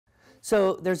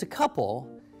So there's a couple,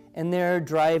 and they're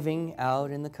driving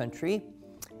out in the country,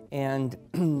 and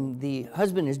the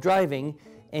husband is driving,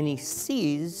 and he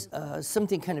sees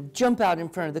something kind of jump out in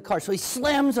front of the car. So he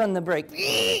slams on the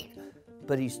brake,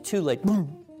 but he's too late. And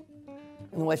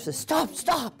the wife says, "Stop,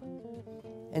 stop."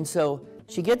 And so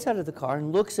she gets out of the car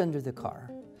and looks under the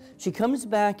car. She comes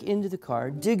back into the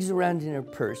car, digs around in her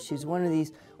purse. She's one of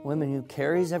these women who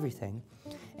carries everything.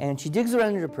 And she digs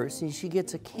around in her purse, and she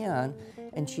gets a can,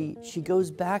 and she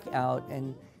goes back out,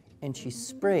 and she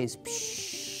sprays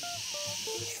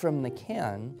from the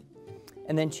can.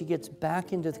 And then she gets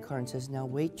back into the car and says, "Now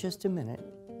wait just a minute."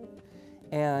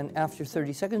 And after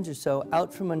 30 seconds or so,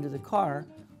 out from under the car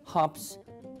hops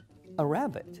a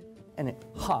rabbit. And it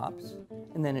hops,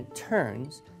 and then it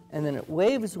turns, and then it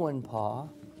waves one paw,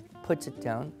 puts it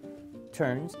down,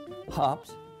 turns,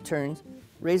 hops, turns,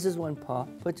 raises one paw,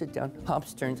 puts it down,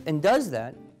 hops, turns, and does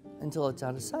that until it's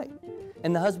out of sight.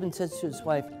 And the husband says to his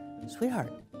wife,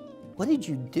 "Sweetheart, what did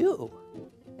you do?"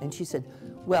 And she said,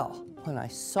 "Well, when I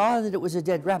saw that it was a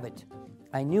dead rabbit,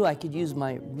 I knew I could use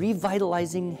my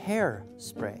revitalizing hair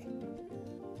spray.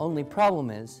 Only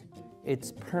problem is,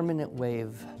 it's permanent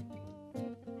wave